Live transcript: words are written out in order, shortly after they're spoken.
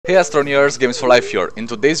Hey Astroneers, Games for Life here. In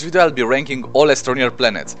today's video I'll be ranking all Astroneer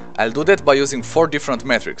planets. I'll do that by using 4 different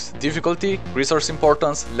metrics: difficulty, resource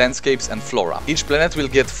importance, landscapes and flora. Each planet will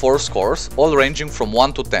get 4 scores, all ranging from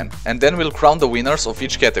 1 to 10, and then we'll crown the winners of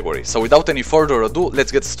each category. So without any further ado,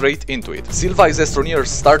 let's get straight into it. Sylva is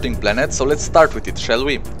Astroneer's starting planet, so let's start with it, shall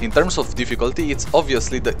we? In terms of difficulty, it's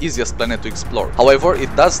obviously the easiest planet to explore. However,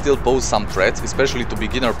 it does still pose some threats, especially to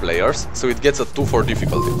beginner players, so it gets a 2 for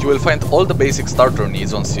difficulty. You will find all the basic starter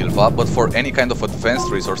needs on Sylva, but for any kind of advanced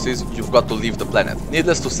resources, you've got to leave the planet.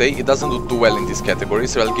 Needless to say, it doesn't do too well in this category,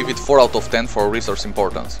 so I'll give it 4 out of 10 for resource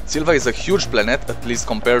importance. Sylva is a huge planet, at least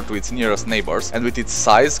compared to its nearest neighbors, and with its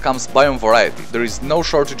size comes biome variety. There is no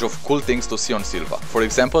shortage of cool things to see on Sylva. For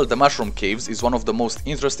example, the Mushroom Caves is one of the most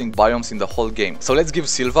interesting biomes in the whole game, so let's give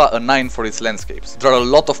Sylva a 9 for its landscapes. There are a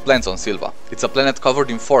lot of plants on Sylva. It's a planet covered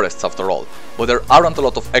in forests after all, but there aren't a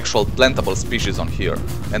lot of actual plantable species on here,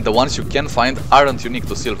 and the ones you can find aren't unique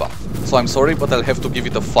to Sylva. So I'm sorry, but I'll have to give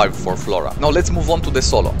it a 5 for flora. Now let's move on to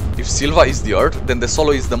Desolo. If Sylva is the Earth, then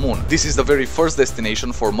Desolo is the Moon. This is the very first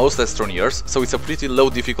destination for most Astroneers, so it's a pretty low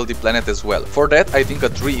difficulty planet as well. For that, I think a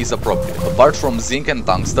 3 is appropriate. Apart from zinc and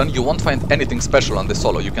tungsten, you won't find anything special on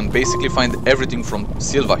Desolo. You can basically find everything from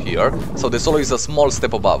Sylva here, so Desolo is a small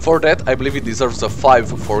step above. For that, I believe it deserves a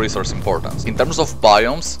 5 for resource importance. In terms of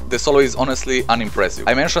biomes, Desolo is honestly unimpressive.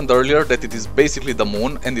 I mentioned earlier that it is basically the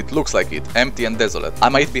Moon, and it looks like it, empty and desolate. I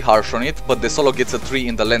might be harsh on it, but Desolo gets a 3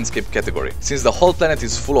 in the landscape category. Since the whole planet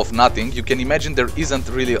is full of nothing, you can imagine there isn't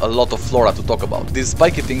really a lot of flora to talk about. These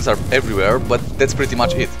spiky things are everywhere, but that's pretty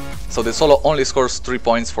much it. So Desolo only scores 3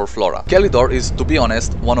 points for flora. Calidor is, to be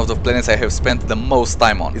honest, one of the planets I have spent the most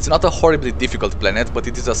time on. It's not a horribly difficult planet, but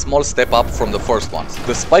it is a small step up from the first ones.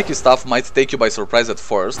 The spiky stuff might take you by surprise at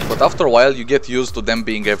first, but after a while you get used to them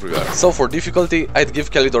being everywhere. So for difficulty, I'd give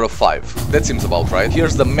Calidor a 5. That seems about right.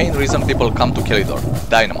 Here's the main reason people come to Calidor: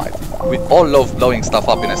 dynamite. We all love blowing stuff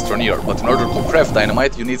up in Astroneer, but in order to craft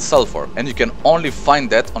dynamite you need sulfur, and you can only find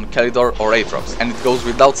that on Calidor or Atrox. And it goes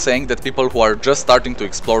without saying that people who are just starting to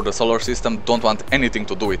explore the solar system don't want anything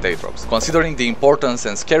to do with Atrox. Considering the importance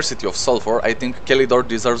and scarcity of sulfur, I think Calidor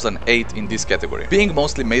deserves an 8 in this category. Being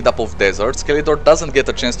mostly made up of deserts, Calidor doesn't get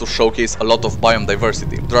a chance to showcase a lot of biome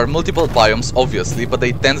diversity. There are multiple biomes obviously, but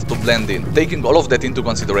they tend to blend in. Taking all of that into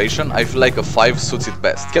consideration, I feel like a 5 suits it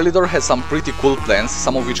best. Calidor has some pretty cool plants,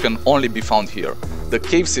 some of which can only be found here. The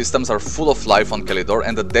cave systems are full of life on Calidor,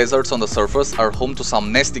 and the deserts on the surface are home to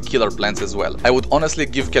some nasty killer plants as well. I would honestly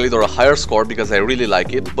give Calidor a higher score because I really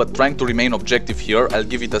like it, but trying to remain objective here, I'll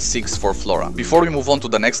give it a 6 for flora. Before we move on to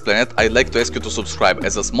the next planet, I'd like to ask you to subscribe.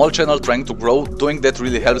 As a small channel trying to grow, doing that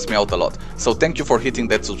really helps me out a lot. So thank you for hitting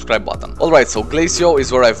that subscribe button. Alright, so Glacio is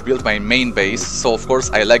where I've built my main base, so of course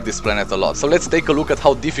I like this planet a lot. So let's take a look at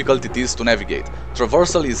how difficult it is to navigate.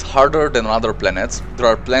 Traversal is harder than on other planets. There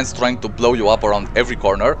are plants trying to blow you up around every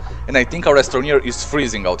corner, and I think our Astroneer is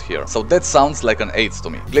freezing out here, so that sounds like an 8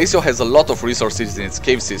 to me. Glacio has a lot of resources in its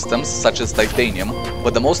cave systems, such as titanium,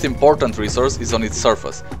 but the most important resource is on its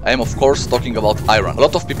surface. I am of course talking about iron. A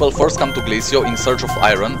lot of people first come to Glacio in search of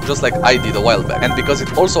iron, just like I did a while back, and because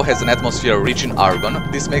it also has an atmosphere rich in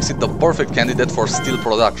argon, this makes it the perfect candidate for steel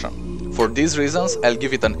production. For these reasons, I'll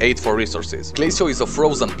give it an 8 for resources. Glacio is a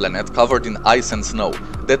frozen planet covered in ice and snow.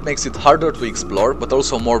 That makes it harder to explore, but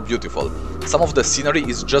also more beautiful. Some of the scenery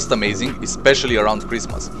is just amazing, especially around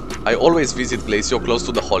Christmas. I always visit Glacio close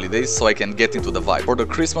to the holidays, so I can get into the vibe. For the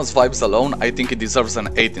Christmas vibes alone, I think it deserves an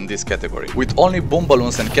 8 in this category. With only boom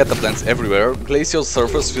balloons and cataplants everywhere, Glacio's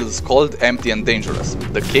surface feels cold, empty and dangerous.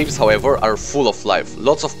 The caves, however, are full of life.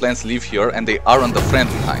 Lots of plants live here, and they aren't the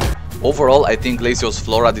friendly kind. Overall, I think Glacio's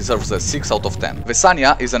flora deserves a 6 out of 10.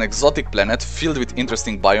 Vesania is an exotic planet filled with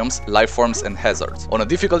interesting biomes, lifeforms and hazards. On a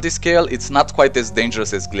difficulty scale, it's not quite as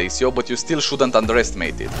dangerous as Glacio, but you still shouldn't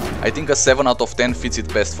underestimate it. I think a 7 out of 10 fits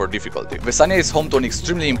it best for difficulty. Vesania is home to an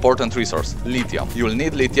extremely important resource: lithium. You'll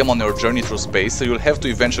need lithium on your journey through space, so you'll have to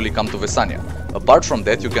eventually come to Vesania. Apart from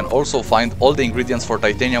that, you can also find all the ingredients for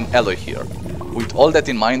titanium alloy here. With all that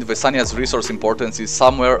in mind, Vesania's resource importance is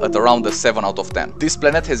somewhere at around a 7 out of 10. This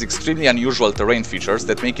planet has extremely unusual terrain features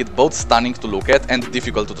that make it both stunning to look at and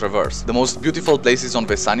difficult to traverse. The most beautiful places on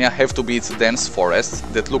Vesania have to be its dense forests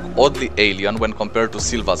that look oddly alien when compared to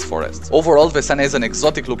Sylva's forests. Overall, Vesania is an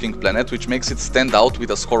exotic looking planet, which makes it stand out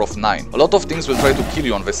with a score of 9. A lot of things will try to kill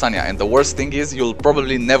you on Vesania, and the worst thing is you'll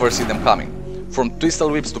probably never see them coming. From twistle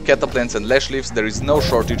whips to cataplants and lash leaves, there is no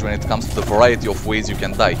shortage when it comes to the variety of ways you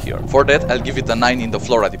can die here. For that, I'll give it a 9 in the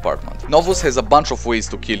flora department. Novus has a bunch of ways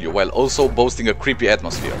to kill you, while also boasting a creepy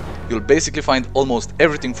atmosphere. You'll basically find almost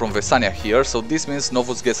everything from Vesania here, so this means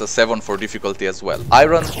Novus gets a 7 for difficulty as well.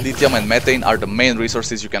 Iron, lithium and methane are the main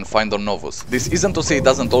resources you can find on Novus. This isn't to say it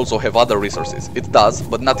doesn't also have other resources. It does,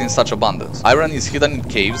 but not in such abundance. Iron is hidden in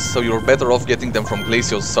caves, so you're better off getting them from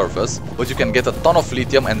Glacio's surface, but you can get a ton of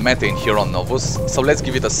lithium and methane here on Novus, so let's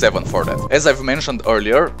give it a 7 for that. As I've mentioned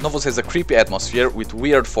earlier, Novus has a creepy atmosphere with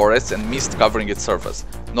weird forests and mist covering its surface.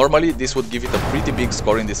 Normally this would give it a pretty big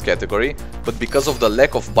score in this category, but because of the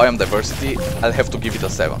lack of biome diversity, I'll have to give it a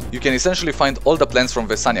 7. You can essentially find all the plants from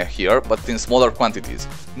Vesania here, but in smaller quantities.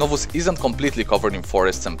 Novus isn't completely covered in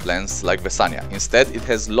forests and plants like Vesania. Instead, it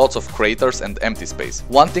has lots of craters and empty space.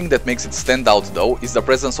 One thing that makes it stand out though is the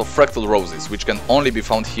presence of fractal roses, which can only be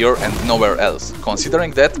found here and nowhere else.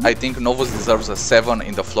 Considering that, I think Novus deserves a 7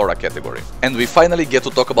 in the flora category. And we finally get to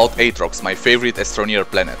talk about Atrox, my favorite Astroneer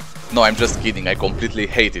planet. No, I'm just kidding, I completely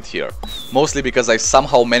hate it here. Mostly because I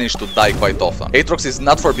somehow manage to die quite often. Atrox is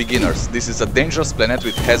not for beginners, this is a dangerous planet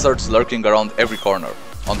with hazards lurking around every corner.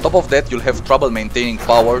 On top of that, you'll have trouble maintaining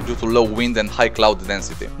power due to low wind and high cloud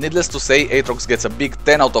density. Needless to say, Atrox gets a big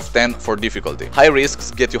 10 out of 10 for difficulty. High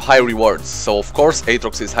risks get you high rewards, so of course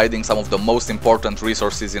Atrox is hiding some of the most important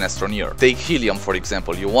resources in Astroneer. Take helium for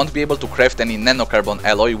example, you won't be able to craft any nanocarbon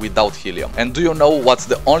alloy without helium. And do you know what's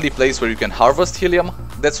the only place where you can harvest helium?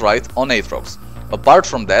 That's right, on Atrox. Apart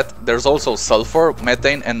from that, there's also sulfur,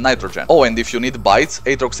 methane and nitrogen. Oh, and if you need bytes,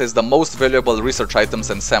 Atrox has the most valuable research items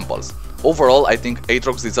and samples. Overall, I think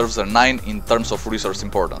Atrox deserves a 9 in terms of resource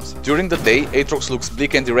importance. During the day, Atrox looks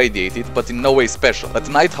bleak and irradiated, but in no way special. At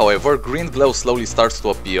night, however, green glow slowly starts to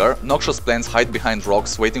appear, noxious plants hide behind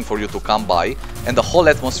rocks waiting for you to come by, and the whole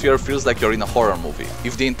atmosphere feels like you're in a horror movie.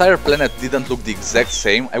 If the entire planet didn't look the exact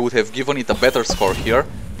same, I would have given it a better score here,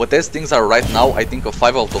 but as things are right now, I think a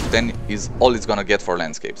 5 out of 10 is all it's gonna get for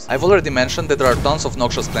landscapes. I've already mentioned that there are tons of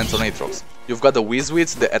noxious plants on Atrox. You've got the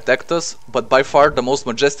Weezweeds, the Attactus, but by far the most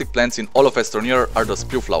majestic plants in all of Astroneer are the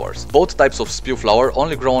spew flowers. Both types of spew flower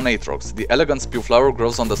only grow on Atrox. The elegant spew flower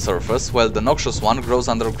grows on the surface, while the noxious one grows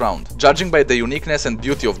underground. Judging by the uniqueness and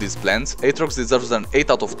beauty of these plants, Atrox deserves an 8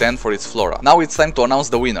 out of 10 for its flora. Now it's time to announce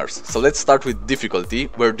the winners, so let's start with difficulty,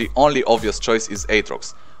 where the only obvious choice is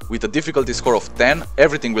Atrox. With a difficulty score of 10,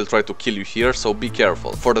 everything will try to kill you here, so be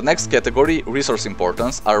careful. For the next category, resource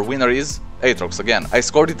importance, our winner is Atrox again. I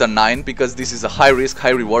scored it a 9 because this is a high risk, high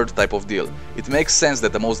reward type of deal. It makes sense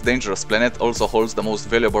that the most dangerous planet also holds the most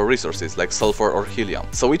valuable resources like sulfur or helium.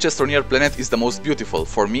 So which Astroneer planet is the most beautiful?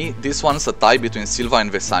 For me, this one's a tie between Sylva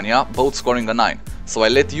and Vesania, both scoring a 9. So I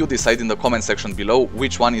let you decide in the comment section below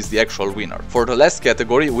which one is the actual winner. For the last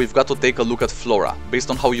category, we've got to take a look at flora. Based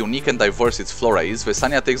on how unique and diverse its flora is,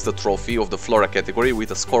 Vesania takes the trophy of the flora category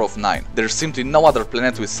with a score of 9. There's simply no other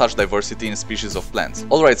planet with such diversity in species of plants.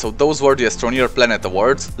 Alright, so those were the Astroneer Planet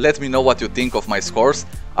Awards. Let me know what you think of my scores.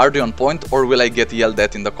 Are they on point or will I get yelled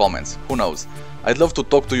at in the comments? Who knows? I'd love to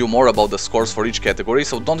talk to you more about the scores for each category,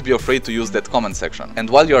 so don't be afraid to use that comment section. And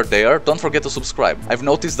while you're there, don't forget to subscribe. I've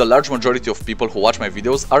noticed the large majority of people who watch my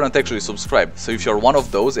videos aren't actually subscribed, so if you're one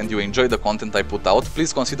of those and you enjoy the content I put out,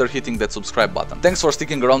 please consider hitting that subscribe button. Thanks for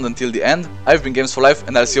sticking around until the end. I've been Games for Life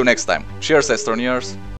and I'll see you next time. Cheers, Astroneers!